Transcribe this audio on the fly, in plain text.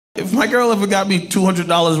If my girl ever got me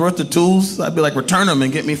 $200 worth of tools, I'd be like, return them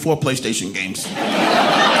and get me 4 PlayStation games.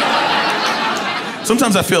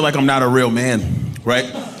 Sometimes I feel like I'm not a real man,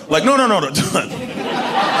 right? Like, no.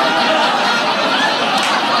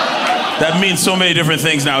 That means so many different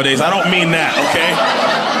things nowadays. I don't mean that,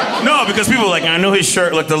 okay? No, because people are like, I know his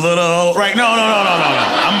shirt looked a little, right? No.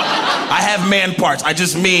 I have man parts. I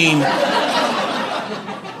just mean,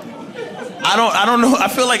 I don't know. I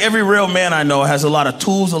feel like every real man I know has a lot of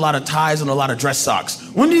tools, a lot of ties, and a lot of dress socks.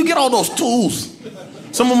 When do you get all those tools?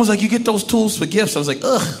 Someone was like, you get those tools for gifts. I was like,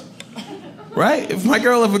 ugh. Right? If my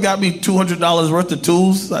girl ever got me $200 worth of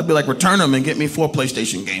tools, I'd be like, return them and get me 4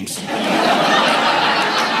 PlayStation games.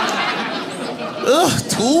 Ugh,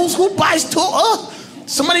 tools? Who buys tools? Ugh.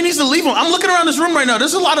 Somebody needs to leave them. I'm looking around this room right now.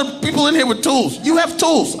 There's a lot of people in here with tools. You have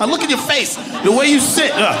tools. I look at your face, the way you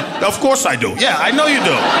sit. Of course I do. Yeah, I know you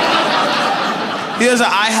do. Here's a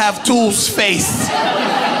I have tools face.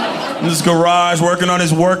 In his garage, working on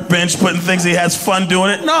his workbench, putting things he has fun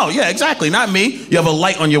doing it. No, yeah, exactly, not me. You have a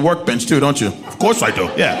light on your workbench too, don't you? Of course I do.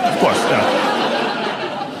 Yeah, of course, yeah.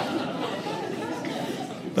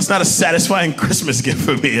 That's not a satisfying Christmas gift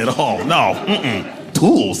for me at all. No,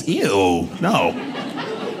 Tools, ew, no.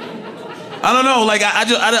 I don't know, like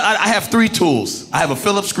I have 3 tools. I have a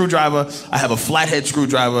Phillips screwdriver, I have a flathead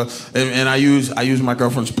screwdriver, and I use my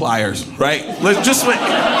girlfriend's pliers, right?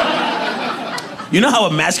 You know how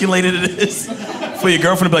emasculated it is for your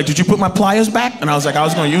girlfriend to be like, did you put my pliers back? And I was like, I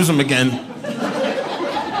was gonna use them again.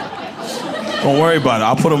 Don't worry about it,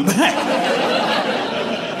 I'll put them back.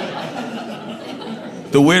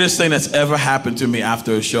 The weirdest thing that's ever happened to me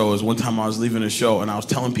after a show is one time I was leaving a show and I was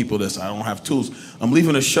telling people this, I don't have tools. I'm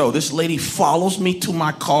leaving a show, this lady follows me to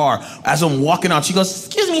my car. As I'm walking out, she goes,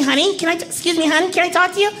 excuse me, honey, excuse me, hon, can I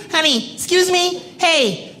talk to you? Honey, excuse me,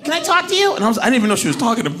 hey, can I talk to you? And I didn't even know she was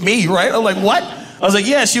talking to me, right? I'm like, what? I was like,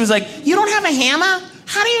 yeah. She was like, you don't have a hammer?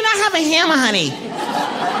 How do you not have a hammer, honey?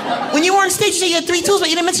 When you were on stage, you said you had 3 tools, but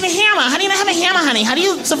you didn't mention a hammer. How do you not have a hammer, honey? How do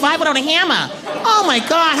you survive without a hammer? Oh my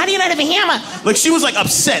God, how do you not have a hammer? Like, she was like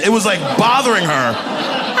upset. It was like bothering her.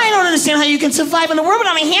 I don't understand how you can survive in the world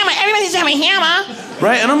without a hammer. Everybody needs to have a hammer.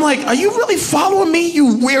 Right, and I'm like, are you really following me,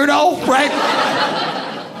 you weirdo, right?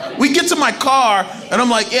 We get to my car, and I'm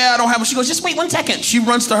like, yeah, I don't have one. She goes, just wait 1 second. She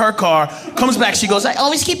runs to her car, comes back, she goes, I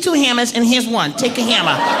always keep 2 hammers, and here's 1. Take a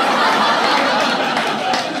hammer.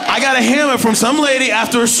 I got a hammer from some lady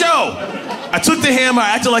after a show. I took the hammer,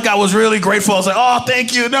 I acted like I was really grateful. I was like, oh,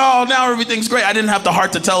 thank you, no, now everything's great. I didn't have the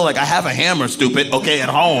heart to tell her, like, I have a hammer, stupid, okay, at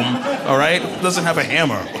home, all right? Doesn't have a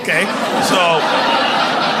hammer, okay? So,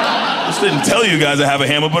 I just didn't tell you guys I have a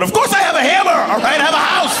hammer, but of course I have a hammer, all right? I have a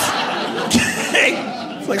house. Okay?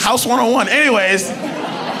 It's like House 101. Anyways,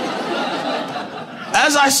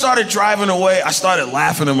 as I started driving away, I started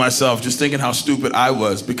laughing at myself, just thinking how stupid I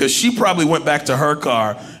was, because she probably went back to her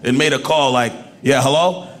car and made a call like, yeah,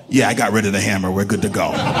 hello? Yeah, I got rid of the hammer, we're good to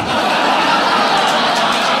go.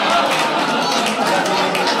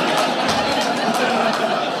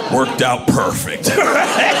 Worked out perfect.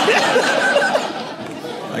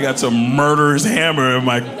 I got some murderer's hammer in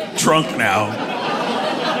my trunk now.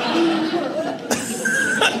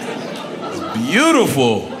 It's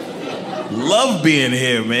beautiful. Love being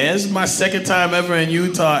here, man. This is my 2nd time ever in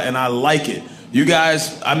Utah, and I like it. You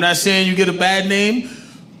guys, I'm not saying you get a bad name,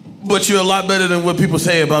 but you're a lot better than what people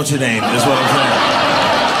say about your name, is what I'm saying.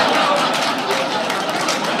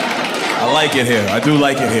 I like it here. I do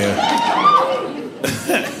like it here.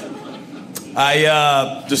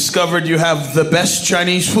 I discovered you have the best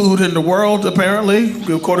Chinese food in the world, apparently,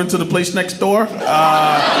 according to the place next door.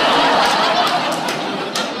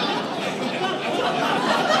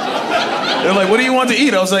 They're like, what do you want to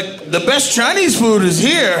eat? I was like, the best Chinese food is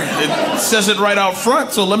here. It says it right out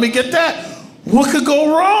front, so let me get that. What could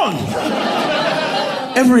go wrong?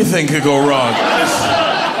 Everything could go wrong.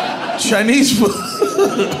 It's Chinese food.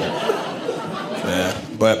 Yeah,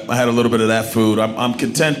 but I had a little bit of that food. I'm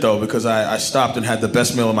content, though, because I stopped and had the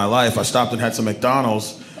best meal of my life. I stopped and had some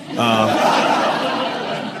McDonald's.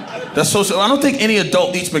 That's so. I don't think any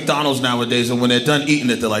adult eats McDonald's nowadays, and when they're done eating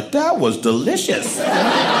it, they're like, that was delicious.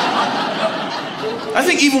 I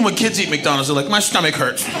think even when kids eat McDonald's, they're like, my stomach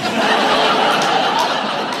hurts.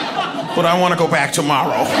 But I want to go back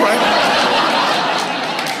tomorrow, right?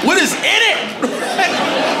 What is in it?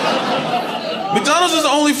 McDonald's is the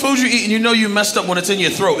only food you eat and you know you messed up when it's in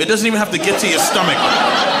your throat. It doesn't even have to get to your stomach.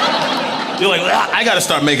 You're like, I gotta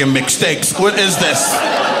start making McSteaks. What is this?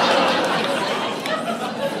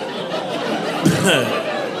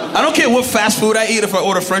 I don't care what fast food I eat. If I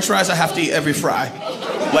order French fries, I have to eat every fry.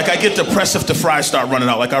 Like, I get depressed if the fries start running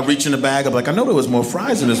out. Like, I reach in the bag, I'm like, I know there was more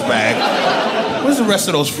fries in this bag. Where's the rest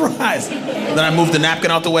of those fries? Then I move the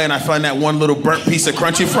napkin out the way and I find that one little burnt piece of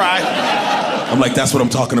crunchy fry. I'm like, that's what I'm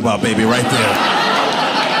talking about, baby, right there.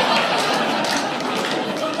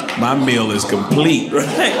 My meal is complete,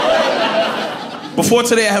 right? Before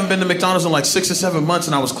today, I haven't been to McDonald's in like 6 or 7 months,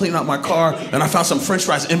 and I was cleaning out my car, and I found some French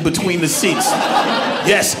fries in between the seats.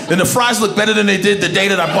 Yes, and the fries look better than they did the day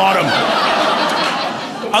that I bought them.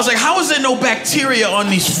 I was like, how is there no bacteria on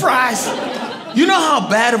these fries? You know how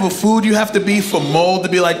bad of a food you have to be for mold to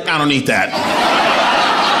be like, I don't eat that.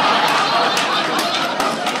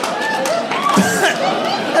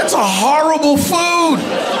 That's a horrible food.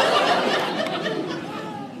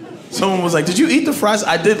 Someone was like, did you eat the fries?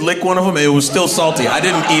 I did lick one of them, and it was still salty. I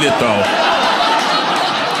didn't eat it, though.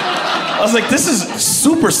 I was like, this is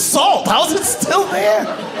super salt. How is it still there?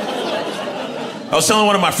 I was telling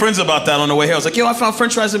one of my friends about that on the way here. I was like, yo, I found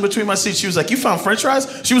French fries in between my seats. She was like, you found French fries?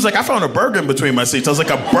 She was like, I found a burger in between my seats. I was like,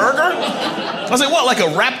 a burger? I was like, what, like a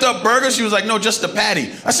wrapped up burger? She was like, no, just a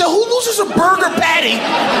patty. I said, who loses a burger patty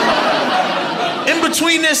in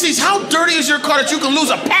between their seats? How dirty is your car that you can lose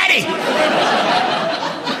a patty?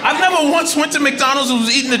 I've never once went to McDonald's and was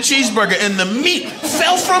eating a cheeseburger and the meat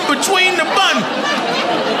fell from between the bun.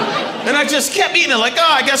 And I just kept eating it like,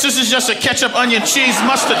 oh, I guess this is just a ketchup, onion, cheese,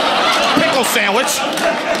 mustard, pickle sandwich.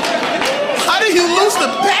 How do you lose the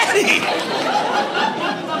patty?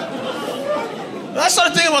 I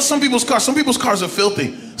started thinking about some people's cars. Some people's cars are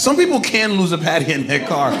filthy. Some people can lose a patty in their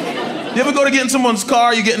car. You ever go to get in someone's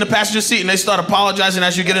car, you get in the passenger seat and they start apologizing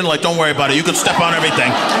as you get in, like, don't worry about it. You can step on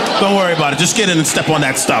everything. Don't worry about it. Just get in and step on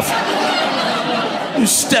that stuff. You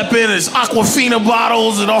step in, there's Aquafina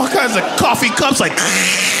bottles and all kinds of coffee cups, like,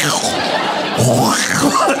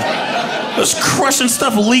 just crushing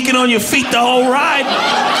stuff leaking on your feet the whole ride.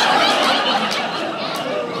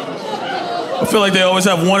 I feel like they always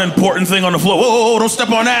have one important thing on the floor. Whoa, don't step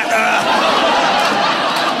on that.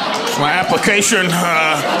 My application.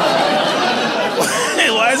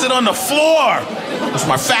 Why is it on the floor? It's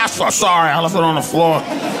my FAFSA. Sorry, I left it on the floor.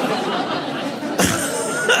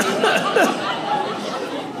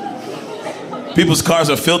 People's cars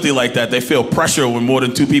are filthy like that. They feel pressure when more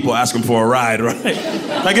than 2 people ask them for a ride, right?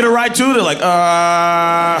 Can I get a ride too? They're like,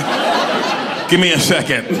 give me a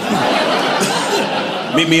second.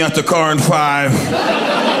 Meet me at the car in 5.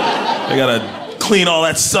 They gotta clean all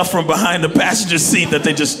that stuff from behind the passenger seat that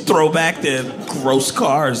they just throw back there. Gross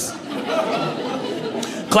cars.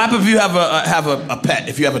 Clap if you have a pet.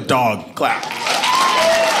 If you have a dog, clap.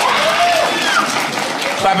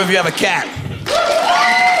 Clap if you have a cat.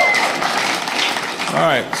 All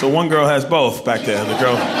right, so one girl has both back there.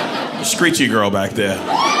 The screechy girl back there.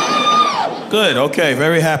 Good, okay,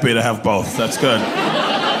 very happy to have both. That's good.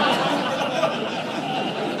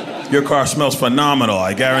 Your car smells phenomenal,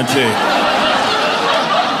 I guarantee.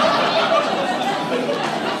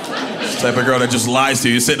 Type of girl that just lies to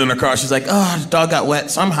you. You're sitting in her car, she's like, oh, the dog got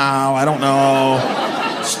wet somehow, I don't know.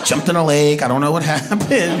 Just jumped in a lake, I don't know what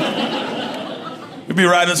happened. You'd be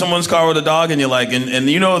riding in someone's car with a dog and you're like, and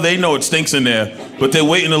you know, they know it stinks in there, but they're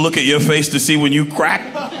waiting to look at your face to see when you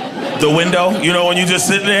crack the window, you know, when you just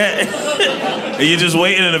sitting there, and you're just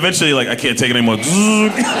waiting and eventually you're like, I can't take it anymore. It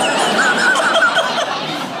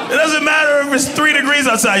doesn't matter if it's 3 degrees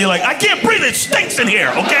outside, you're like, I can't breathe, it stinks in here,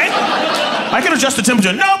 okay? I can adjust the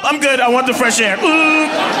temperature. Nope, I'm good. I want the fresh air.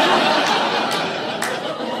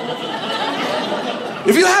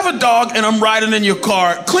 If you have a dog and I'm riding in your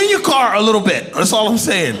car, clean your car a little bit. That's all I'm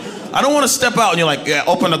saying. I don't want to step out and you're like, yeah,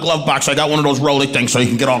 open the glove box. I got one of those roly things so you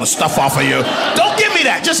can get all the stuff off of you. Don't give me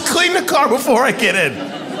that. Just clean the car before I get in.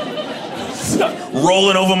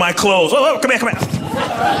 Rolling over my clothes. Oh, come here, come here.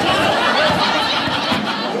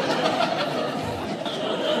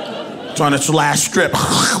 On its last strip.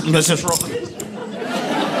 Let's just roll.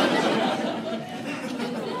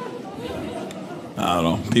 I don't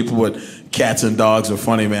know. People with cats and dogs are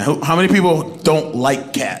funny, man. How many people don't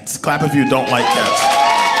like cats? Clap if you don't like cats.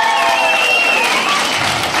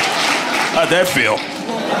 How'd that feel?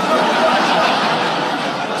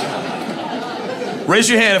 Raise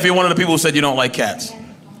your hand if you're one of the people who said you don't like cats.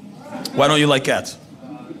 Why don't you like cats?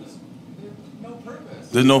 No purpose.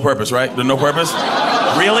 There's no purpose, right? There's no purpose?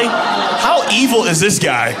 Really? How evil is this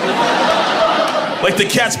guy? Like the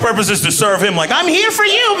cat's purpose is to serve him, like, I'm here for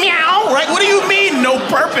you, meow, right? What do you mean, no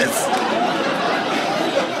purpose?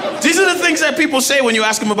 These are the things that people say when you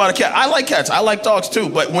ask them about a cat. I like cats, I like dogs too,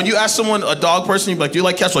 but when you ask someone, a dog person, you're like, do you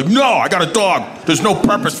like cats? Like, no, I got a dog. There's no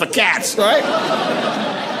purpose for cats, right?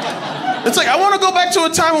 It's like, I want to go back to a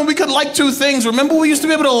time when we could like 2 things. Remember we used to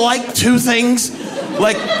be able to like 2 things?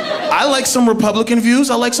 Like, I like some Republican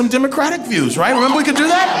views, I like some Democratic views, right? Remember we could do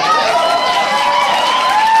that?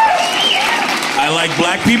 I like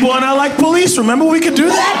black people and I like police. Remember we could do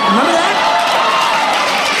that? Remember that?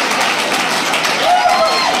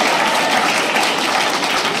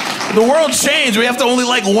 The world changed. We have to only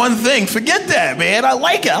like one thing. Forget that, man. I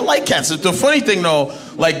like it. I like cats. The funny thing, though,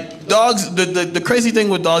 like dogs, the crazy thing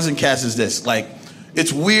with dogs and cats is this. Like,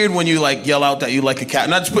 it's weird when you like yell out that you like a cat. I'm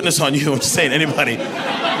not just putting this on you. I'm just saying anybody.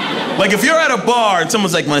 Like, if you're at a bar and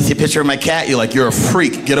someone's like, want to see a picture of my cat? You're like, you're a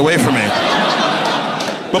freak. Get away from me.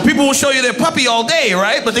 But people will show you their puppy all day,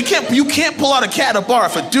 right? But you can't pull out a cat at a bar.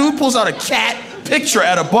 If a dude pulls out a cat picture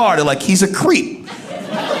at a bar, they're like, he's a creep.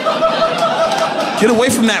 Get away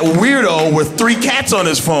from that weirdo with 3 cats on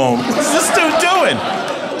his phone. What's this dude doing?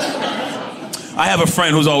 I have a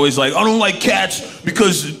friend who's always like, I don't like cats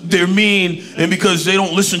because they're mean and because they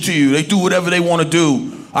don't listen to you. They do whatever they want to do.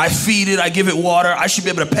 I feed it, I give it water. I should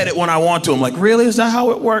be able to pet it when I want to. I'm like, really? Is that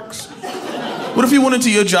how it works? What if you went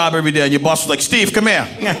into your job every day and your boss was like, Steve, come here.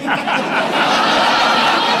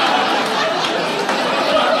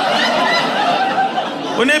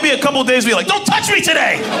 Wouldn't there be a couple days where you're like, don't touch me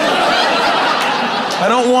today? I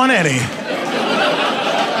don't want any.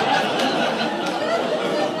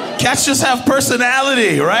 Cats just have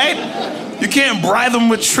personality, right? You can't bribe them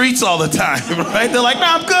with treats all the time, right? They're like, no,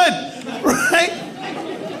 I'm good, right?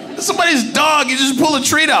 Somebody's dog, you just pull a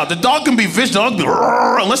treat out. The dog can be vicious.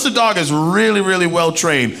 Unless the dog is really, really well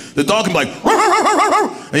trained, the dog can be like,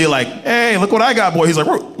 and you're like, hey, look what I got, boy. He's like,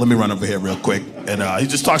 let me run over here real quick. And he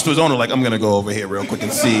just talks to his owner like, I'm gonna go over here real quick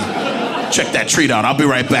and see, check that treat out. I'll be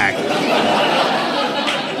right back.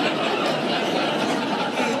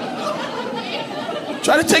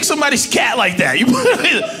 Try to take somebody's cat like that. You put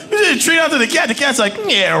a treat out to the cat's like,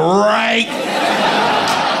 yeah, right.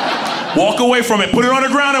 Walk away from it, put it on the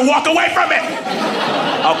ground and walk away from it.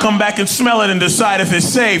 I'll come back and smell it and decide if it's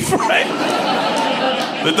safe, right?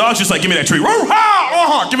 The dog's just like, give me that treat.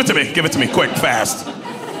 Give it to me, quick, fast.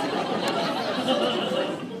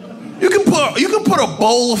 You can put a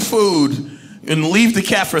bowl of food and leave the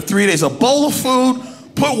cat for 3 days. A bowl of food,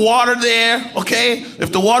 put water there, okay?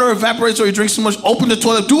 If the water evaporates or you drink so much, open the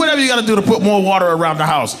toilet. Do whatever you gotta do to put more water around the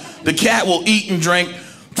house. The cat will eat and drink.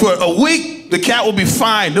 For a week, the cat will be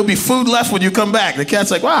fine. There'll be food left when you come back. The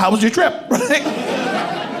cat's like, wow, how was your trip? Right?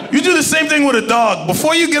 You do the same thing with a dog.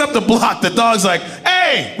 Before you get up the block, the dog's like,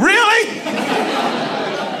 hey, really?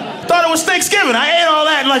 Thought it was Thanksgiving. I ate all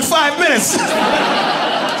that in like 5 minutes.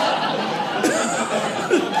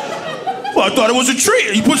 Well, I thought it was a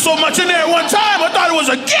treat. You put so much in there at one time. I thought it was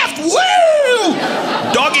a gift. Woo!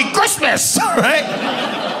 Doggy Christmas, right?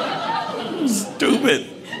 Stupid.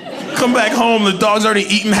 Come back home, the dog's already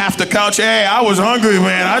eaten half the couch. Hey, I was hungry,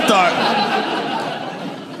 man. I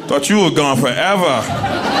thought you were gone forever.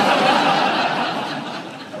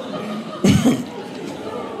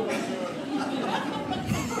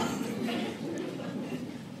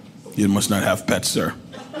 You must not have pets, sir.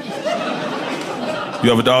 You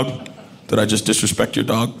have a dog? Did I just disrespect your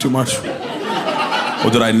dog too much? Or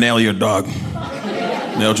did I nail your dog?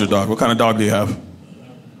 Nailed your dog. What kind of dog do you have?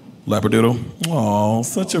 Labradoodle? Oh,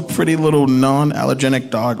 such a pretty little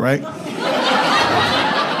non-allergenic dog, right?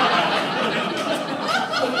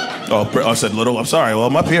 Oh, I said little. I'm sorry. Well,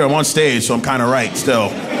 I'm up here. I'm on stage, so I'm kind of right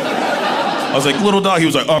still. I was like, little dog. He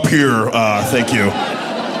was like, up here. Thank you.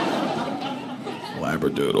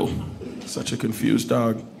 Labradoodle. Such a confused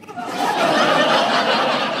dog.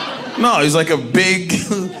 No, he's like a big,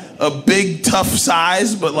 tough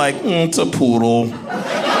size, but like, it's a poodle.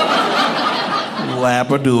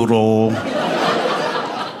 Labradoodle.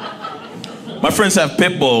 My friends have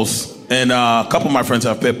pit bulls, and a couple of my friends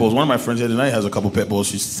have pit bulls. One of my friends here tonight has a couple pit bulls.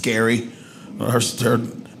 She's scary. Her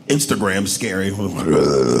Instagram's scary.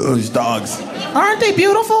 These dogs. Aren't they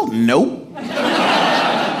beautiful? Nope.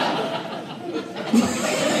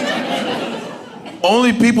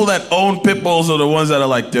 Only people that own pit bulls are the ones that are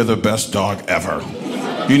like, they're the best dog ever.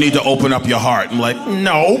 You need to open up your heart. I'm like,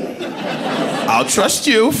 no. I'll trust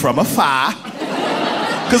you from afar.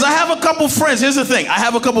 Because I have a couple friends. Here's the thing. I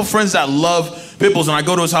have a couple friends that love pit bulls, and I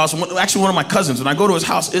go to his house. Actually, one of my cousins, and I go to his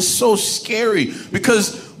house. It's so scary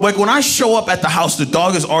because, like, when I show up at the house, the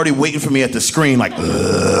dog is already waiting for me at the screen, like,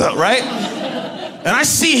 right? And I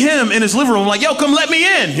see him in his living room. I'm like, yo, come let me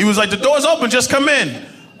in. He was like, the door's open, just come in.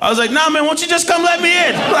 I was like, nah, man, why don't you just come let me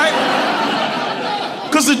in, right?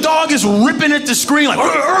 Because the dog is ripping at the screen, like,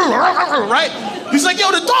 right? He's like, yo,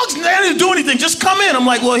 the dog's not going to do anything. Just come in. I'm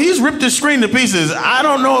like, well, he's ripped the screen to pieces. I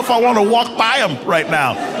don't know if I want to walk by him right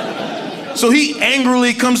now. So he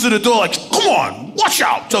angrily comes to the door like, come on, watch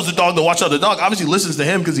out. Tells the dog to watch out. The dog obviously listens to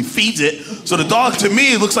him because he feeds it. So the dog, to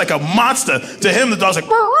me, looks like a monster. To him, the dog's like,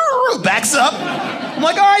 backs up. I'm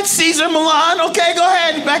like, all right, Caesar Milan. Okay, go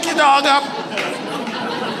ahead. Back your dog up.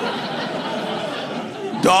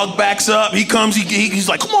 Dog backs up, he comes, he's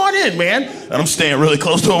like, come on in, man. And I'm staying really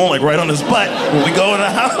close to him, like right on his butt when we go in the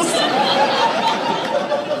house.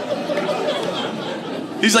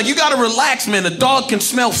 He's like, you gotta relax, man, the dog can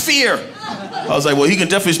smell fear. I was like, well, he can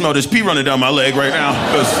definitely smell this pee running down my leg right now,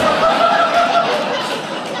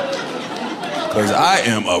 because I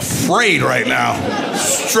am afraid right now.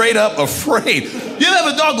 Straight up afraid. You ever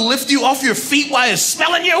have a dog lift you off your feet while it's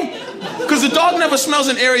smelling you? Because the dog never smells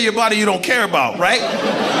an area of your body you don't care about, right?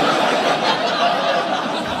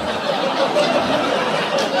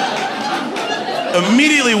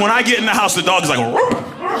 Immediately when I get in the house, the dog is like,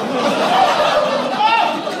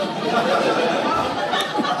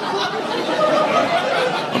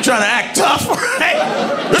 I'm trying to act tough,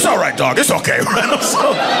 right? It's all right, dog, it's okay, right?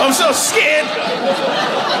 I'm so scared.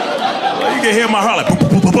 You can hear my heart like,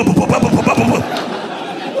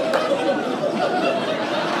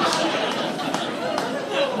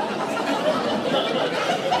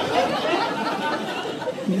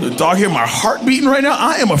 the dog hear my heart beating right now?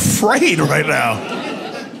 I am afraid right now.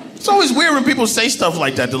 It's always weird when people say stuff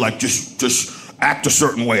like that. They're like, just act a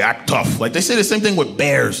certain way, act tough. Like they say the same thing with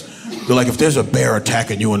bears. They're like, if there's a bear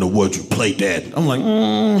attacking you in the woods, you play dead. I'm like,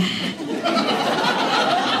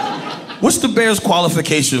 What's the bear's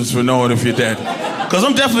qualifications for knowing if you're dead? Because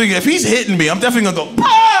I'm definitely, if he's hitting me, I'm definitely gonna go,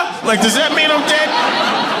 ah! Like, does that mean I'm dead?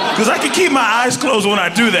 Because I can keep my eyes closed when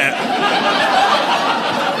I do that.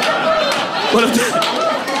 But if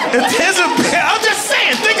there's a bear, I'm just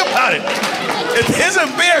saying, think about it. If there's a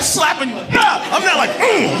bear slapping you, I'm not like,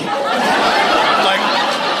 Like,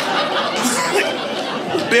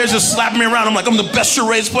 bear's just slapping me around. I'm like, I'm the best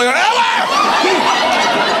charades player ever!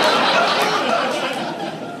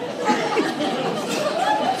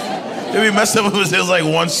 If he messed up if there's like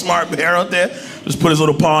one smart bear out there, just put his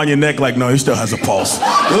little paw on your neck like, no, he still has a pulse.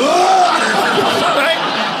 Right?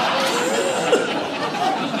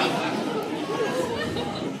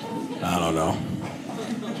 I don't know.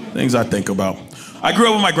 Things I think about. I grew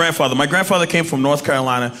up with my grandfather. My grandfather came from North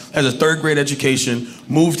Carolina, has a third grade education,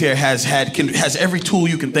 moved here, has every tool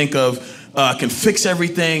you can think of, can fix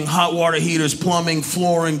everything, hot water heaters, plumbing,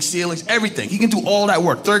 flooring, ceilings, everything. He can do all that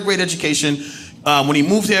work, third grade education. When he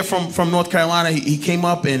moved here from North Carolina, he came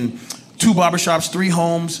up in 2 barbershops, 3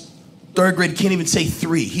 homes, third grade, can't even say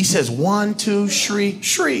 3. He says 1, 2, shri.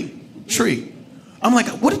 I'm like,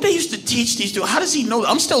 what did they used to teach these dudes? How does he know?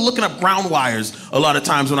 I'm still looking up ground wires a lot of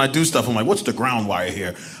times when I do stuff. I'm like, what's the ground wire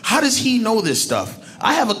here? How does he know this stuff?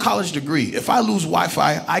 I have a college degree. If I lose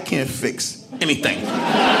Wi-Fi, I can't fix anything.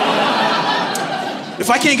 If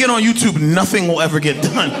I can't get on YouTube, nothing will ever get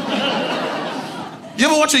done. You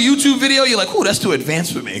ever watch a YouTube video, you're like, ooh, that's too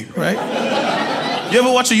advanced for me, right? You ever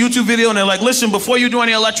watch a YouTube video and they're like, listen, before you do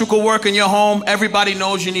any electrical work in your home, everybody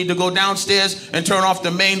knows you need to go downstairs and turn off the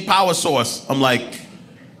main power source. I'm like,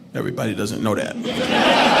 everybody doesn't know that.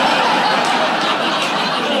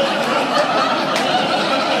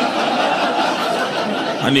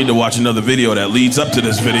 I need to watch another video that leads up to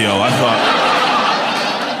this video. I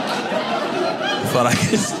thought I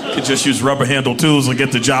could just use rubber handle tools and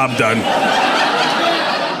get the job done.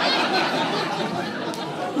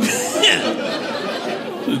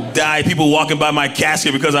 Die, people walking by my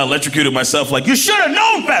casket because I electrocuted myself, like, you should have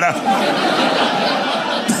known better.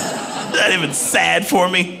 Not even sad for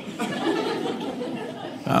me.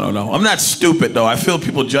 I don't know. I'm not stupid, though. I feel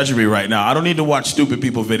people judging me right now. I don't need to watch stupid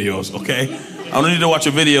people videos, okay? I don't need to watch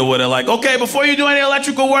a video where they're like, okay, before you do any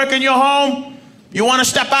electrical work in your home, you want to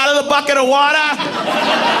step out of the bucket of water?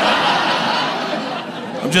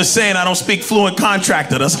 I'm just saying I don't speak fluent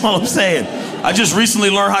contractor. That's all I'm saying. I just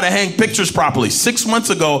recently learned how to hang pictures properly. 6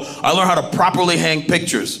 months ago, I learned how to properly hang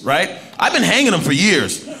pictures, right? I've been hanging them for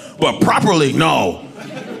years, but properly, no.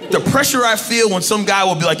 The pressure I feel when some guy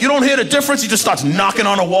will be like, you don't hear the difference? He just starts knocking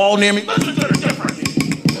on a wall near me. Listen to the difference.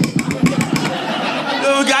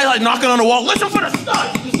 The guy like knocking on the wall, listen for the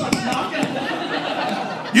studs. He just starts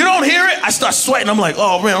knocking. You don't hear it? I start sweating. I'm like,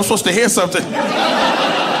 oh man, I'm supposed to hear something.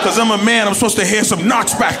 Because I'm a man, I'm supposed to hear some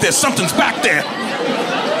knocks back there. Something's back there.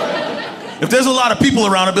 If there's a lot of people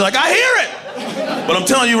around, I'll be like, I hear it. But I'm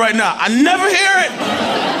telling you right now, I never hear it.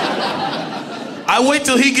 I wait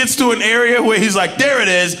till he gets to an area where he's like, there it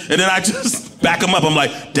is, and then I just back him up. I'm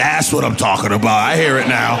like, that's what I'm talking about. I hear it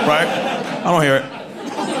now, right? I don't hear it.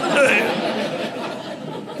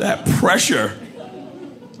 That pressure.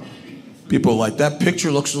 People are like, that picture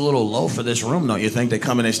looks a little low for this room, don't you think? They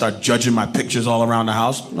come in, they start judging my pictures all around the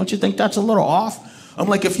house. Don't you think that's a little off? I'm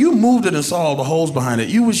like, if you moved it and saw all the holes behind it,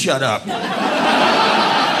 you would shut up.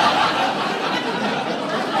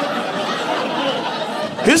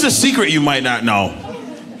 Here's a secret you might not know.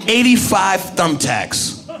 85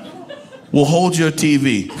 thumbtacks. will hold your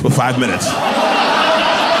TV for 5 minutes.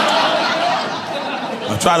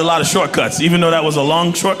 I've tried a lot of shortcuts, even though that was a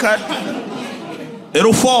long shortcut.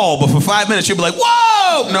 It'll fall, but for 5 minutes you'll be like,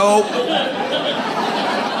 whoa! No.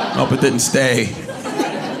 Nope, it didn't stay.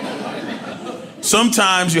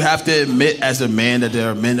 Sometimes you have to admit as a man that there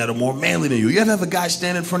are men that are more manly than you. You ever have a guy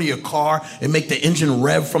stand in front of your car and make the engine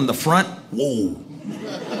rev from the front? Whoa.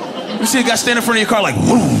 You see a guy stand in front of your car like,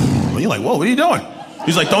 whoa. And you're like, whoa, what are you doing?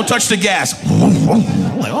 He's like, don't touch the gas.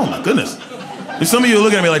 I'm like, oh my goodness. And some of you are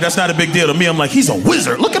looking at me like, that's not a big deal. To me, I'm like, he's a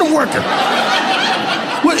wizard. Look at him working.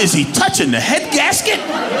 What is he touching? The head gasket?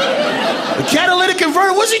 The catalytic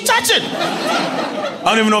converter? What's he touching? I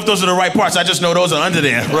don't even know if those are the right parts. I just know those are under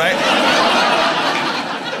there, right?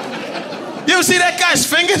 You ever see that guy's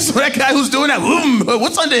fingers? That guy who's doing that?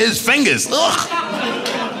 What's under his fingers?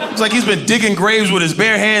 Ugh. Looks like he's been digging graves with his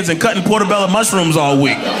bare hands and cutting portobello mushrooms all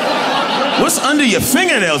week. What's under your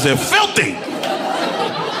fingernails? They're filthy.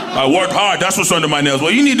 I worked hard. That's what's under my nails.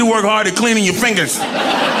 Well, you need to work hard at cleaning your fingers.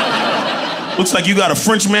 Looks like you got a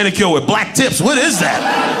French manicure with black tips. What is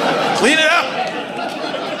that? Clean it up.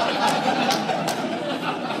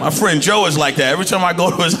 My friend Joe is like that. Every time I go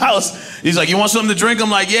to his house, he's like, you want something to drink? I'm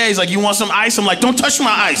like, yeah. He's like, you want some ice? I'm like, don't touch my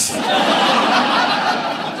ice.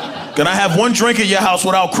 Can I have one drink at your house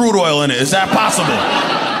without crude oil in it? Is that possible?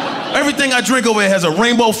 Everything I drink over here has a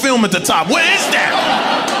rainbow film at the top. What is that?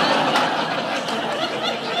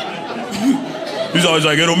 He's always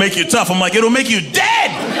like, it'll make you tough. I'm like, it'll make you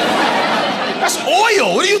dead. That's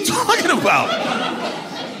oil. What are you talking about?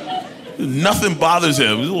 Nothing bothers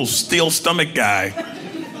him. He's a little steel stomach guy.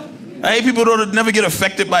 I hate people that never get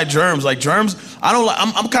affected by germs. Like germs, I don't like,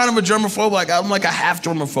 I'm kind of a germaphobe. Like I'm like a half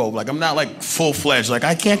germaphobe. Like I'm not like full-fledged. Like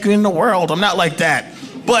I can't get in the world. I'm not like that.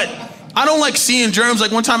 But I don't like seeing germs.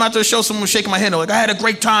 Like one time after a show, someone was shaking my hand. They're like, I had a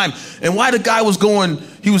great time. And while the guy was going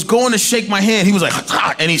to shake my hand, he was like,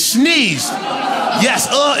 ah, and he sneezed. Yes,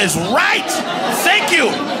 is right. Thank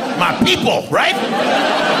you, my people, right?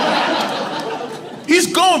 He's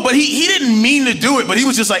going, but he didn't mean to do it, but he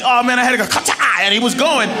was just like, oh man, I had to go, and he was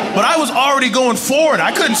going, but I was already going forward.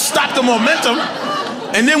 I couldn't stop the momentum.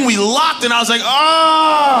 And then we locked, and I was like,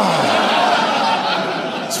 oh.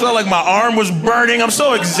 It felt like my arm was burning. I'm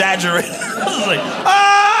so exaggerating. I was like,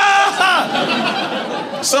 ah.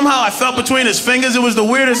 Somehow I felt between his fingers. It was the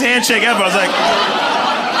weirdest handshake ever. I was like,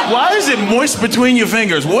 why is it moist between your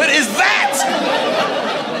fingers? What is that?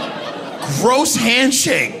 Gross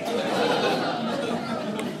handshake.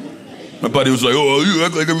 My buddy was like, oh, you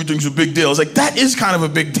act like everything's a big deal. I was like, that is kind of a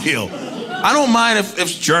big deal. I don't mind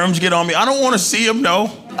if germs get on me. I don't want to see them,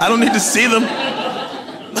 no. I don't need to see them.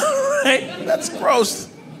 Right? That's gross.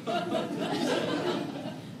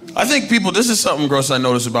 I think people, this is something gross I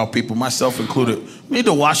notice about people, myself included. You need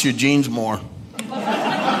to wash your jeans more.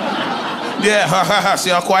 Yeah, ha ha ha. See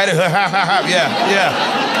how quiet it is? Ha ha ha ha.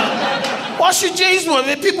 Yeah. Wash your jeans more.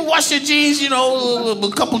 People wash their jeans, you know,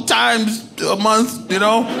 a couple times a month, you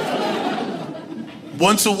know.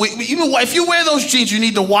 Once a week. Even if you wear those jeans, you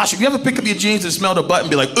need to wash them. You ever pick up your jeans and smell the butt and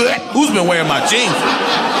be like, who's been wearing my jeans?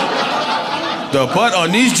 The butt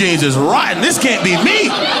on these jeans is rotten. This can't be me.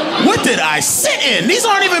 What did I sit in? This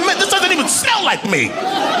doesn't even smell like me.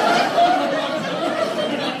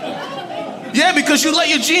 Yeah, because you let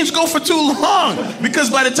your jeans go for too long. Because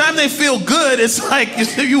by the time they feel good, it's like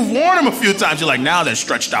you've worn them a few times. You're like, now they're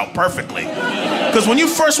stretched out perfectly. Because when you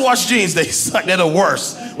first wash jeans, they're the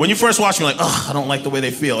worst. When you first wash them, you're like, ugh, I don't like the way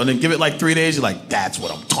they feel. And then give it like 3 days, you're like, that's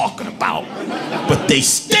what I'm talking about. But they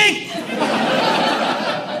stink.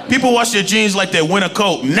 People wash their jeans like their winter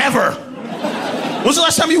coat. Never. When's the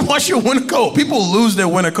last time you washed your winter coat? People lose their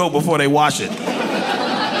winter coat before they wash it.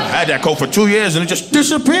 I had that coat for 2 years and it just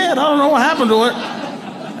disappeared. I don't know what happened to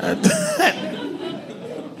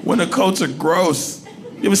it. Winter coats are gross.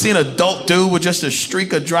 You ever seen an adult dude with just a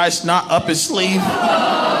streak of dry snot up his sleeve?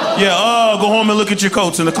 Yeah, go home and look at your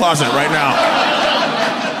coats in the closet right now.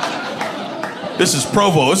 This is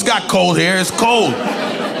Provo. It's got cold here. It's cold.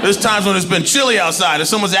 There's times when it's been chilly outside and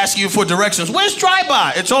someone's asking you for directions. Where's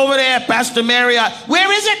Tri-Bar? It's over there, Pastor Mary.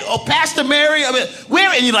 Where is it? Oh, Pastor Mary.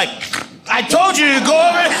 Where? And you're like, I told you to go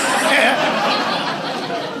over there.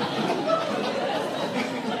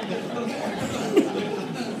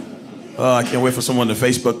 Oh, I can't wait for someone to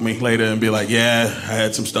Facebook me later and be like, yeah, I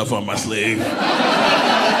had some stuff on my sleeve.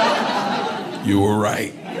 You were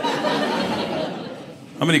right.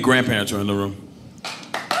 How many grandparents are in the room?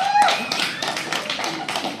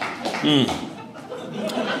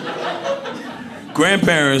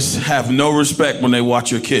 Grandparents have no respect when they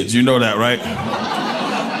watch your kids. You know that, right?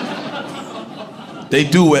 They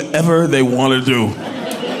do whatever they want to do.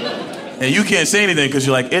 And you can't say anything because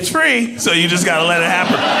you're like, it's free, so you just gotta let it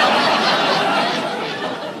happen.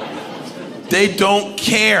 They don't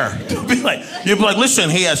care. You'll be like,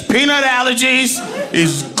 listen, he has peanut allergies,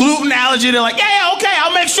 he's gluten allergy. They're like, yeah, okay,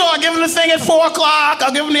 I'll make sure. I'll give him the thing at 4 o'clock.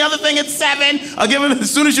 I'll give him the other thing at 7. I'll give him,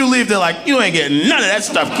 as soon as you leave, they're like, you ain't getting none of that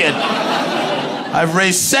stuff, kid. I've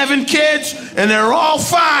raised 7 kids, and they're all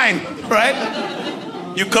fine, right?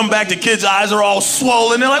 You come back, the kids' eyes are all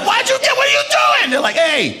swollen. They're like, what are you doing? They're like,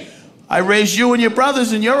 hey, I raised you and your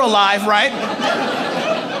brothers, and you're alive, right?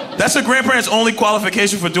 That's a grandparent's only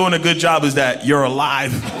qualification for doing a good job is that you're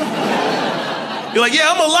alive. You're like,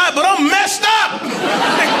 yeah, I'm alive, but I'm messed up.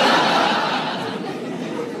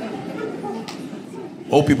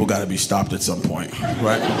 Old people gotta be stopped at some point,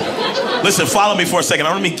 right? Listen, follow me for a second.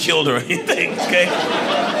 I don't mean killed or anything, okay?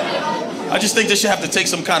 I just think they should have to take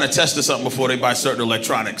some kind of test or something before they buy certain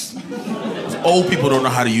electronics. Old people don't know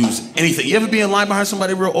how to use anything. You ever be in line behind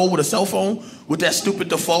somebody real old with a cell phone with that stupid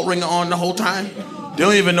default ringer on the whole time? They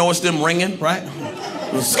don't even know it's them ringing, right?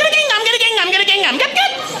 Skiding, I'm getting, I'm getting, I'm getting.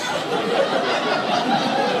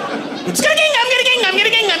 Skiding, I'm getting, I'm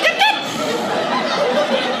getting, I'm getting.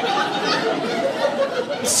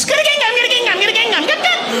 Skiding, I'm getting, I'm getting, I'm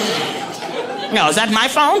getting. No, is that my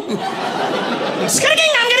phone?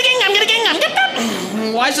 Skiding, I'm getting, I'm getting, I'm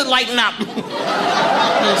getting. Why is it lighting up?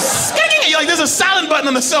 Skiding, you're like, there's a silent button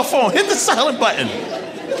on the cell phone. Hit the silent button.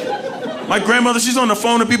 My grandmother, she's on the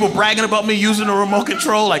phone and people bragging about me using a remote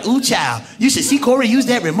control. Like, ooh, child, you should see Corey use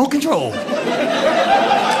that remote control. The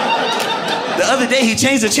other day, he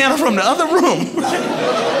changed the channel from the other room.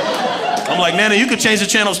 I'm like, Nana, you could change the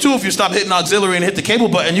channels too if you stop hitting auxiliary and hit the cable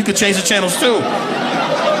button. You could change the channels too.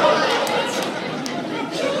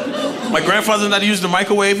 My grandfather doesn't know how to use the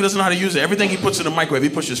microwave. He doesn't know how to use it. Everything he puts in the microwave, he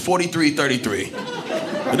pushes 4333.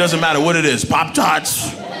 It doesn't matter what it is.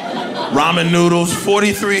 Pop-Tarts, ramen noodles,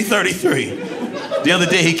 4333. The other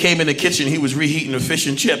day he came in the kitchen, he was reheating a fish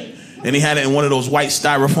and chip, and he had it in one of those white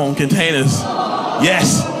styrofoam containers.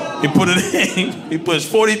 Yes, he put it in, he pushed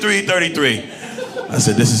 4333. I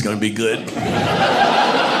said, this is gonna be good.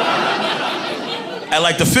 At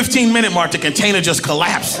like the 15-minute mark, the container just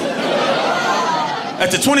collapsed. At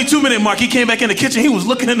the 22-minute mark, he came back in the kitchen, he was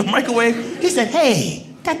looking in the microwave. He said, hey,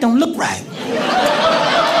 that don't look right.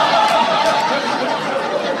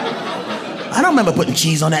 I don't remember putting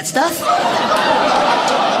cheese on that stuff.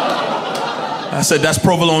 I said, that's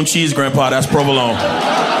provolone cheese, Grandpa, that's provolone.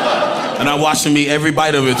 And I watched him eat every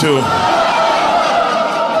bite of it, too.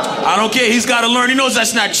 I don't care, he's gotta learn. He knows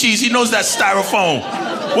that's not cheese, he knows that's styrofoam.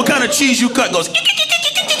 What kind of cheese you cut goes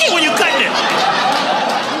when you cut it?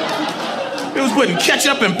 He was putting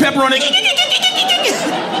ketchup and pepper on it.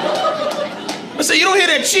 I said, you don't hear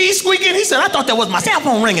that cheese squeaking? He said, I thought that was my cell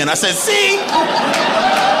phone ringing. I said, see?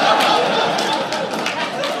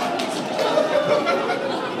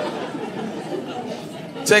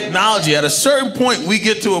 Technology, at a certain point, we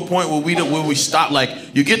get to a point where we stop. Like,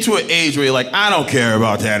 you get to an age where you're like, I don't care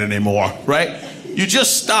about that anymore, right? You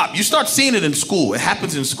just stop. You start seeing it in school. It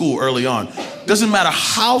happens in school early on. Doesn't matter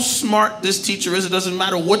how smart this teacher is. It doesn't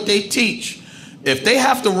matter what they teach. If they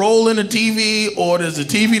have to roll in a TV or there's a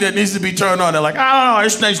TV that needs to be turned on, they're like, I don't know,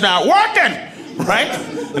 this thing's not working, right?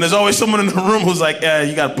 And there's always someone in the room who's like,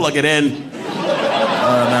 you gotta plug it in.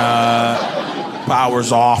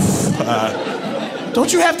 Power's off.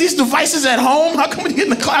 Don't you have these devices at home? How come when you get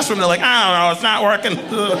in the classroom, they're like, I don't know, it's not working.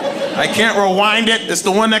 I can't rewind it. It's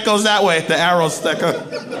the one that goes that way, the arrow sticker.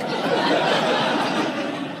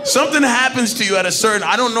 Something happens to you at a certain,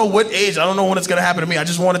 I don't know what age, I don't know when it's gonna happen to me. I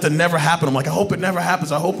just want it to never happen. I'm like, I hope it never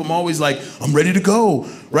happens. I hope I'm always like, I'm ready to go,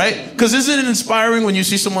 right? Because isn't it inspiring when you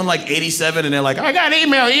see someone like 87 and they're like, I got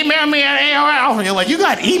email me at AOL. And you're like, you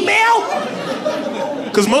got email?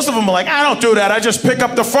 Because most of them are like, I don't do that, I just pick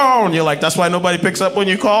up the phone. You're like, that's why nobody picks up when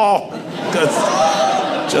you call.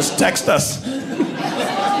 Because just text us.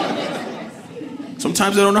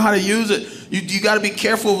 Sometimes they don't know how to use it. You got to be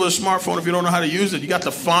careful with a smartphone if you don't know how to use it. You got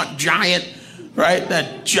the font giant, right?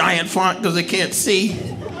 That giant font because they can't see.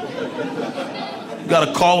 You got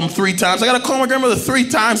to call them 3 times. I got to call my grandmother 3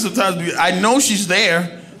 times sometimes. I know she's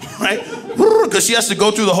there, right? Because she has to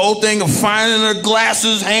go through the whole thing of finding her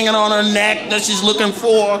glasses hanging on her neck that she's looking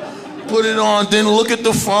for. Put it on, then look at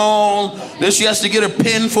the phone. Then she has to get a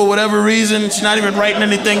pen for whatever reason. She's not even writing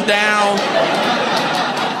anything down.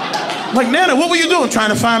 I'm like, Nana, what were you doing? Trying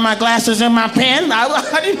to find my glasses and my pen? I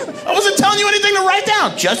wasn't telling you anything to write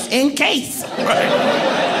down, just in case. Right?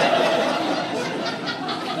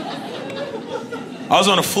 I was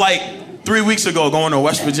on a flight 3 weeks ago going to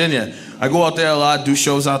West Virginia. I go out there a lot, do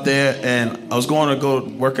shows out there, and I was going to go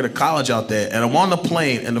work at a college out there, and I'm on the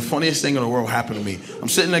plane, and the funniest thing in the world happened to me. I'm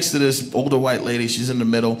sitting next to this older white lady. She's in the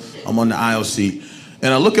middle. I'm on the aisle seat.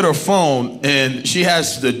 And I look at her phone, and she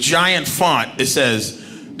has the giant font. It says,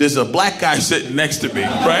 "There's a black guy sitting next to me,"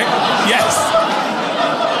 right? Yes.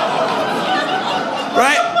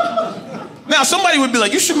 Right? Now, somebody would be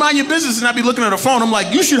like, "You should mind your business and not be looking at a phone." I'm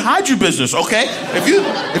like, "You should hide your business, okay? If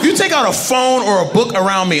you take out a phone or a book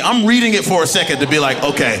around me, I'm reading it for a second to be like,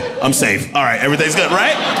 okay, I'm safe. All right, everything's good,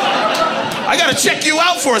 right? I gotta check you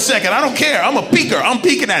out for a second. I don't care. I'm a peeker. I'm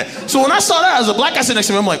peeking at it." So when I saw that, as a black guy sitting next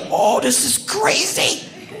to me, I'm like, "Oh, this is crazy.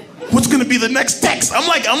 What's gonna be the next text?" I'm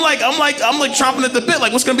like chomping at the bit.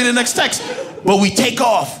 Like, what's gonna be the next text? But we take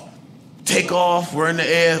off. We're in the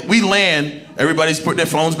air. We land. Everybody's putting their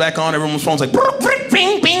phones back on. Everyone's phone's like,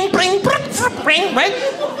 bing, bing, bing, bing, right?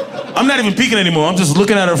 I'm not even peeking anymore. I'm just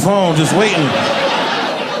looking at her phone, just waiting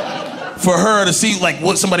for her to see like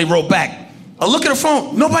what somebody wrote back. I look at her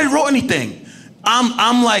phone. Nobody wrote anything.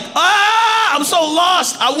 I'm like, I'm so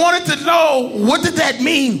lost. I wanted to know, what did that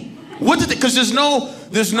mean? Because there's no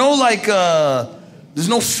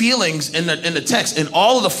feelings in the text, and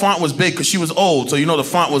all of the font was big because she was old, so the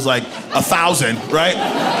font was like 1,000, right?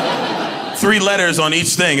 3 letters on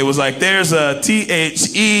each thing. It was like, there's a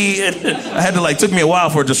T-H-E. I had to took me a while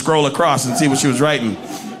for it to scroll across and see what she was writing.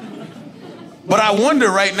 But I wonder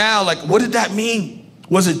right now, what did that mean?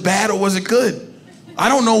 Was it bad or was it good? I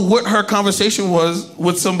don't know what her conversation was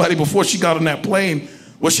with somebody before she got on that plane.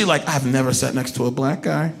 Was she like, "I've never sat next to a black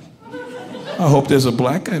guy. I hope there's a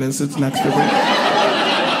black guy that sits next to me."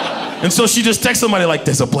 And so she just texts somebody like,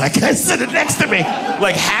 "There's a black guy sitting next to me."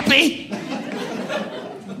 Like, happy?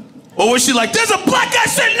 Or was she like, "There's a black guy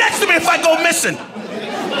sitting next to me if I go missing"?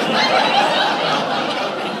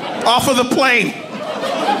 Off of the plane.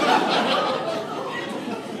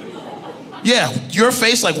 Yeah, your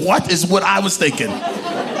face, what is what I was thinking?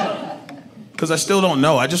 Because I still don't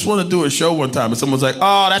know. I just want to do a show one time and someone's like,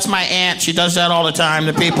 "Oh, that's my aunt. She does that all the time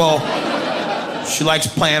to people. She likes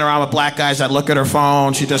playing around with black guys that look at her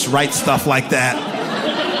phone. She just writes stuff like that."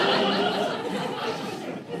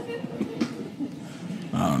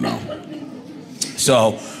 I don't know.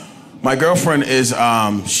 So, my girlfriend is,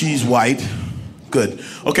 she's white. Good.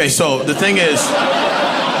 Okay, so the thing is,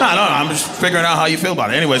 no, I'm just figuring out how you feel about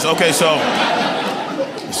it. Anyways, okay, so,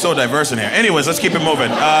 it's so diverse in here. Anyways, let's keep it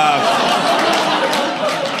moving.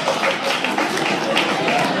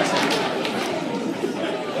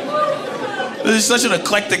 This is such an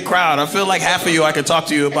eclectic crowd. I feel like half of you I could talk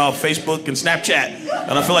to you about Facebook and Snapchat,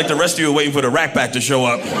 and I feel like the rest of you are waiting for the Rat Pack to show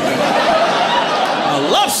up. I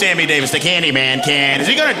love Sammy Davis, the Candyman can. Is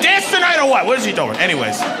he gonna dance tonight or what? What is he doing?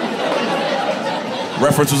 Anyways.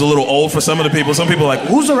 Reference was a little old for some of the people. Some people are like,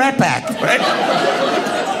 "Who's the Rat Pack?" Right?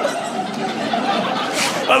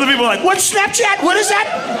 Other people are like, "What's Snapchat? What is that?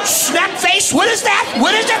 Snapface? What is that?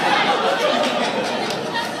 What is that?"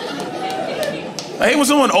 I hate when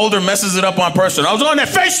someone older messes it up on person. "I was on that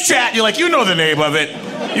face chat." You're like, "You know the name of it.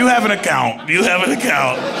 You have an account. You have an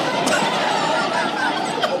account."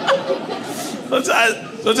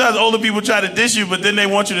 Sometimes older people try to dish you, but then they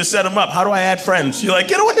want you to set them up. "How do I add friends?" You're like,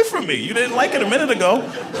 "Get away from me. You didn't like it a minute ago.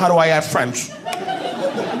 How do I add friends?"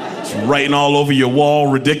 Just writing all over your wall,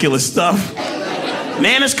 ridiculous stuff.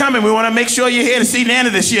 "Nana's coming. We want to make sure you're here to see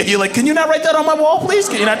Nana this year." You're like, "Can you not write that on my wall, please?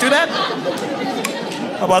 Can you not do that?"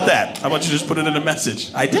 How about that? How about you just put it in a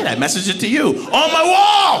message? I did. I messaged it to you. On my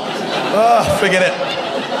wall! Forget it.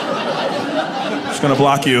 Just gonna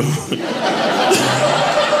block you.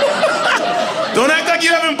 Don't act like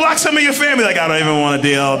you haven't blocked some of your family. Like, "I don't even want to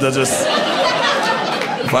deal. They'll just..."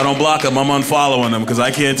 If I don't block them, I'm unfollowing them because I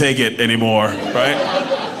can't take it anymore, right?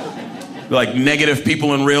 They're like negative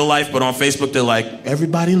people in real life, but on Facebook they're like,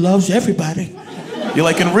 "Everybody loves everybody." You're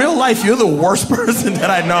like, in real life, you're the worst person that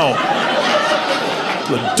I know.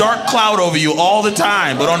 A dark cloud over you all the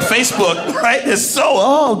time, but on Facebook, right, it's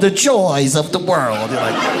the joys of the world. You're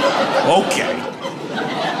like, okay.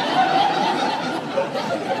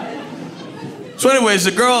 So anyways,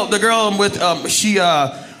 the girl I'm with,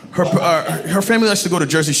 her family likes to go to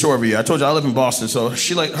Jersey Shore every year. I told you I live in Boston, so her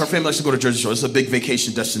family likes to go to Jersey Shore. It's a big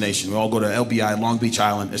vacation destination. We all go to LBI, Long Beach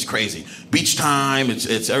Island. It's crazy. Beach time.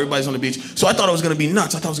 It's everybody's on the beach. So I thought it was gonna be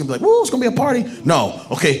nuts. I thought it was gonna be like, "Woo, it's gonna be a party." No.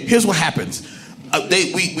 Okay. Here's what happens.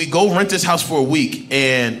 We go rent this house for a week,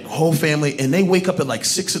 and whole family, and they wake up at like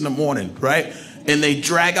 6 in the morning, right? And they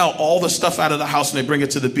drag out all the stuff out of the house and they bring it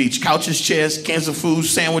to the beach. Couches, chairs, cans of food,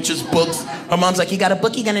 sandwiches, books. Her mom's like, "You got a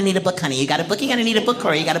book, you're gonna need a book, honey. You got a book, you're gonna need a book,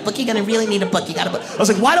 Corey. You got a book, you're gonna really need a book. You got a book." I was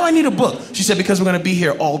like, "Why do I need a book?" She said, "Because we're gonna be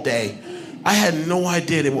here all day." I had no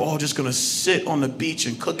idea they were all just gonna sit on the beach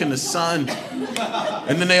and cook in the sun.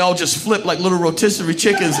 And then they all just flip like little rotisserie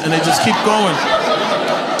chickens and they just keep going.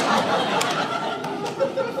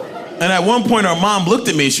 And at one point, our mom looked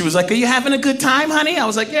at me. She was like, "Are you having a good time, honey?" I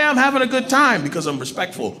was like, "Yeah, I'm having a good time," because I'm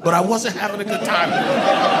respectful. But I wasn't having a good time.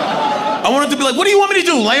 I wanted to be like, "What do you want me to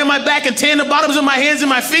do? Lay on my back and tan the bottoms of my hands and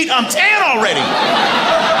my feet? I'm tan already.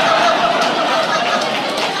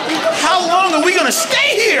 How long are we gonna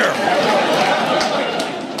stay here?"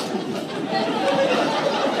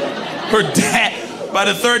 Her dad, by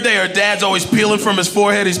the third day, her dad's always peeling from his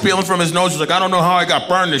forehead. He's peeling from his nose. He's like, "I don't know how I got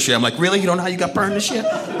burned this year." I'm like, "Really? You don't know how you got burned this year?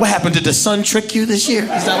 What happened? Did the sun trick you this year?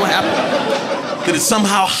 Is that what happened? Did it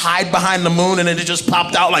somehow hide behind the moon and then it just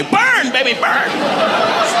popped out like, burn, baby, burn?"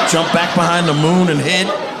 Jump back behind the moon and hid?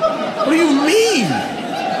 What do you mean?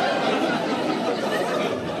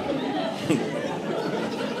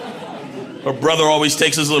 Her brother always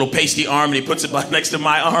takes his little pasty arm and he puts it next to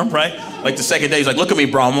my arm, right? Like the second day, he's like, "Look at me,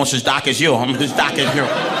 bro. I'm almost as dark as you. I'm as dark as you."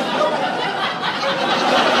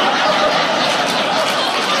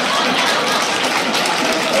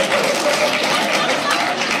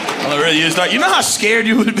 Well, it really is dark. You know how scared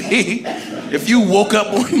you would be if you woke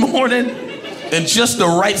up one morning and just the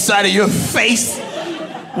right side of your face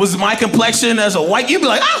was my complexion as a white? You'd be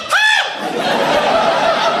like, "Ah, ah!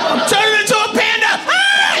 I'm turning into a panda.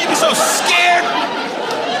 Ah!" You'd be so scared.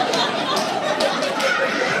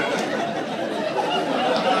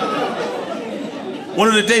 One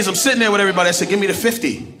of the days I'm sitting there with everybody, I said, "Give me the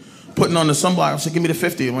 50. Putting on the sunblock. I said, "Give me the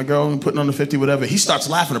 50. And my girl, I'm putting on the 50, whatever. He starts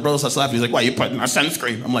laughing. The brother starts laughing. He's like, "Why, you putting on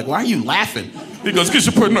sunscreen?" I'm like, "Why are you laughing?" He goes, "Because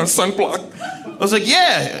you're putting on sunblock." I was like,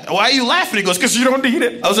 "Yeah. Why are you laughing?" He goes, "Because you don't need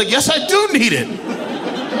it." I was like, "Yes, I do need it."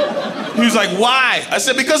 He was like, "Why?" I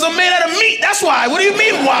said, "Because I'm made out of meat. That's why." "What do you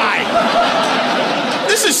mean, why?"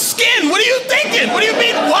 "This is skin. What are you thinking? What do you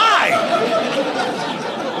mean, why?"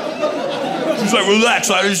 He's like, "Relax,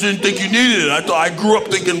 I just didn't think you needed it. I grew up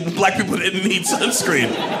thinking black people didn't need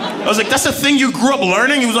sunscreen." I was like, "That's a thing you grew up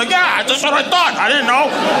learning?" He was like, "Yeah, that's what I thought. I didn't know.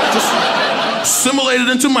 Just assimilated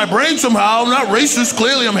into my brain somehow. I'm not racist.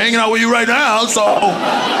 Clearly, I'm hanging out with you right now, so."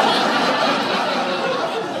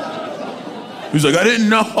 He's like, "I didn't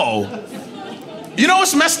know." You know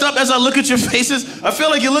what's messed up as I look at your faces? I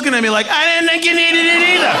feel like you're looking at me like, "I didn't think you needed it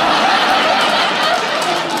either."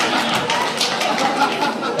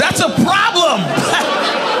 That's a problem.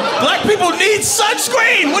 Black people need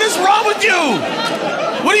sunscreen. What is wrong with you?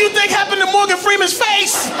 What do you think happened to Morgan Freeman's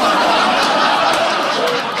face?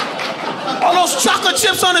 All those chocolate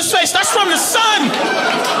chips on his face, that's from the sun.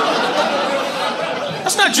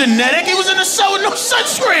 That's not genetic. He was in the sun with no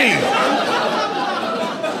sunscreen.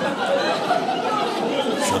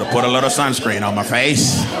 Should have put a little sunscreen on my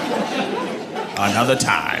face. Another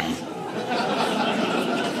time.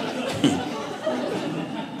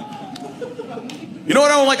 You know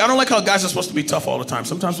what I don't like? I don't like how guys are supposed to be tough all the time.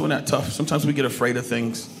 Sometimes we're not tough. Sometimes we get afraid of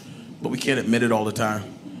things, but we can't admit it all the time.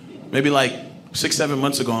 Maybe like 6, 7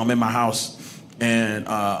 months ago, I'm in my house, and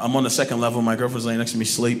I'm on the second level. My girlfriend's laying next to me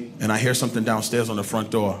asleep, and I hear something downstairs on the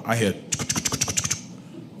front door. I hear,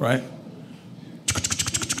 right?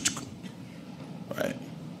 Right.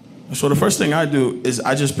 So the first thing I do is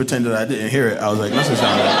I just pretend that I didn't hear it. I was like, "Nothing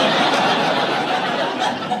sounded right."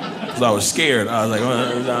 Because I was scared. I was like,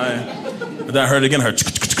 "Oh." And then I heard it again,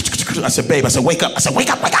 I said, "Babe," I said, "Wake up." I said, "Wake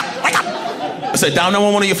up, wake up, wake up." I said, "Down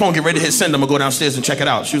 911 on your phone, get ready to hit send. I'm gonna go downstairs and check it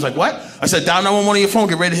out." She was like, "What?" I said, "Down 911 on your phone,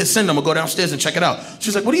 get ready to hit send. I'm gonna go downstairs and check it out." She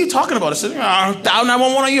was like, "What are you talking about?" I said, "Down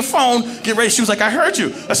 911 on your phone, get ready." She was like, "I heard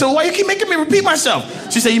you." I said, "Well, why you keep making me repeat myself?"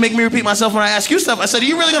 She said, "You make me repeat myself when I ask you stuff." I said, "Are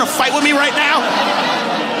you really gonna fight with me right now?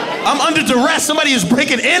 I'm under duress. Somebody is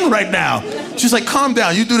breaking in right now." She's like, "Calm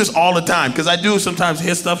down. You do this all the time." Because I do sometimes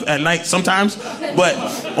hear stuff at night sometimes, but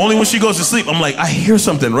only when she goes to sleep. I'm like, I hear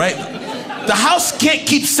something, right? The house can't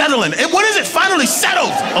keep settling. When is it finally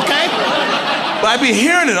settled, okay? But I be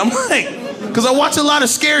hearing it. I'm like, because I watch a lot of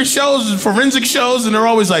scary shows and forensic shows, and they're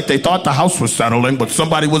always like, they thought the house was settling, but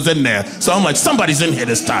somebody was in there. So I'm like, somebody's in here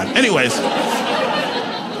this time. Anyways,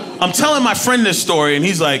 I'm telling my friend this story, and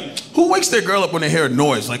he's like, "Who wakes their girl up when they hear a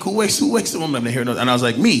noise? Like, who wakes the woman when they hear a noise?" And I was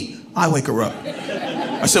like, "Me. I wake her up."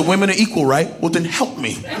 I said, "Women are equal, right? Well, then help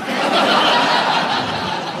me."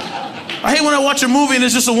 I hate when I watch a movie and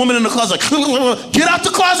there's just a woman in the closet like, "Get out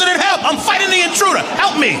the closet and help. I'm fighting the intruder.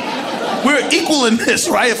 Help me." We're equal in this,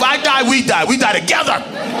 right? If I die, we die. We die together.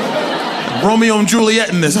 Romeo and Juliet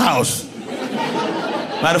in this house.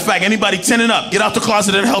 Matter of fact, anybody tinning up, get out the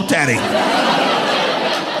closet and help daddy.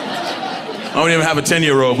 I don't even have a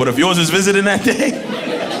 10-year-old, but if yours is visiting that day,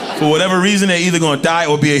 for whatever reason, they're either gonna die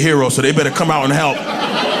or be a hero, so they better come out and help.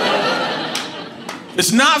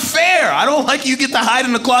 It's not fair. I don't like you get to hide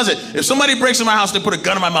in the closet. If somebody breaks in my house, they put a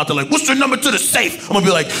gun in my mouth. They're like, what's your number to the safe? I'm gonna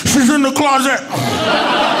be like, she's in the closet.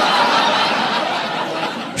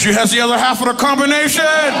 She has the other half of the combination.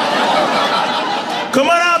 Come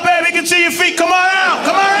on out, baby. We can see your feet. Come on out.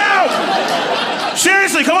 Come on out.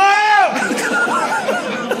 Seriously, come on out.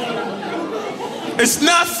 It's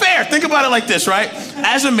not fair. Think about it like this, right?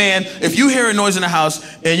 As a man, if you hear a noise in the house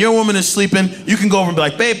and your woman is sleeping, you can go over and be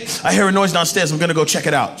like, babe, I hear a noise downstairs. I'm going to go check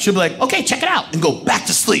it out. She'll be like, okay, check it out. And go back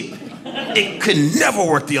to sleep. It could never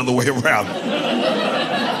work the other way around.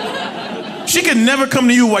 She could never come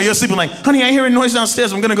to you while you're sleeping like, honey, I hear a noise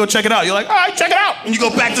downstairs. I'm going to go check it out. You're like, all right, check it out. And you go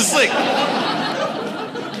back to sleep.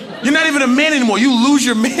 You're not even a man anymore. You lose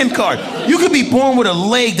your man card. You could be born with a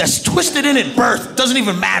leg that's twisted in at birth. Doesn't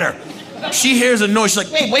even matter. She hears a noise. She's like,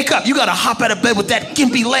 hey, wake up. You got to hop out of bed with that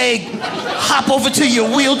gimpy leg. Hop over to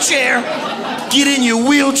your wheelchair. Get in your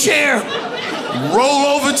wheelchair. Roll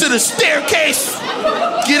over to the staircase.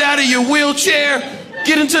 Get out of your wheelchair.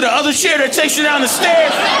 Get into the other chair that takes you down the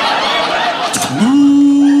stairs.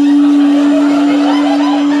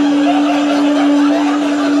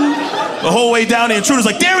 The whole way down, the intruder's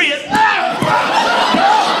like, there he is. Unbuckle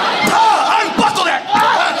that.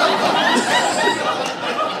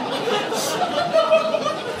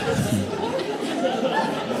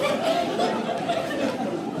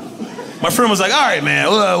 My friend was like, all right, man,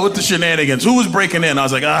 what the shenanigans? Who was breaking in? I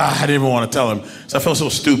was like, I didn't even want to tell him. So I felt so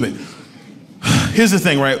stupid. Here's the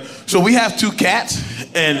thing, right? So we have 2 cats,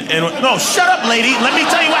 and no, shut up, lady. Let me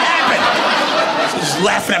tell you what happened. She's just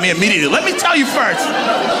laughing at me immediately. Let me tell you first.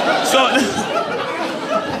 So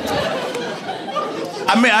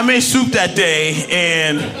I made soup that day,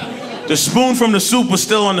 and the spoon from the soup was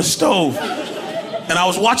still on the stove. And I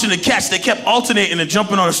was watching the cats. They kept alternating and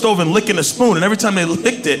jumping on the stove and licking the spoon. And every time they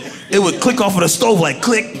licked it, it would click off of the stove like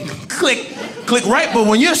click, click, click, right? But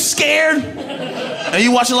when you're scared and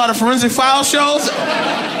you watch a lot of forensic file shows,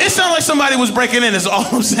 it sounds like somebody was breaking in, is all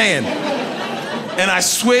I'm saying. And I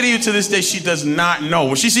swear to you, to this day, she does not know.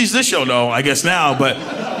 When she sees this show, though, I guess now, but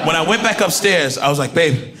when I went back upstairs, I was like,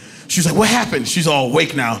 babe, she was like, what happened? She's all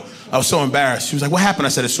awake now. I was so embarrassed. She was like, what happened? I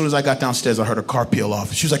said, as soon as I got downstairs, I heard a car peel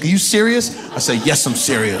off. She was like, are you serious? I said, yes, I'm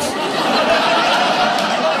serious.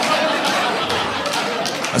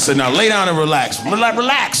 I said, now lay down and relax.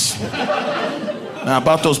 Relax. Now,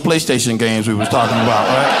 about those PlayStation games we was talking about,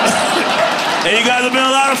 right? Hey, you guys have been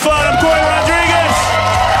a lot of fun. I'm Corey Rodrigues.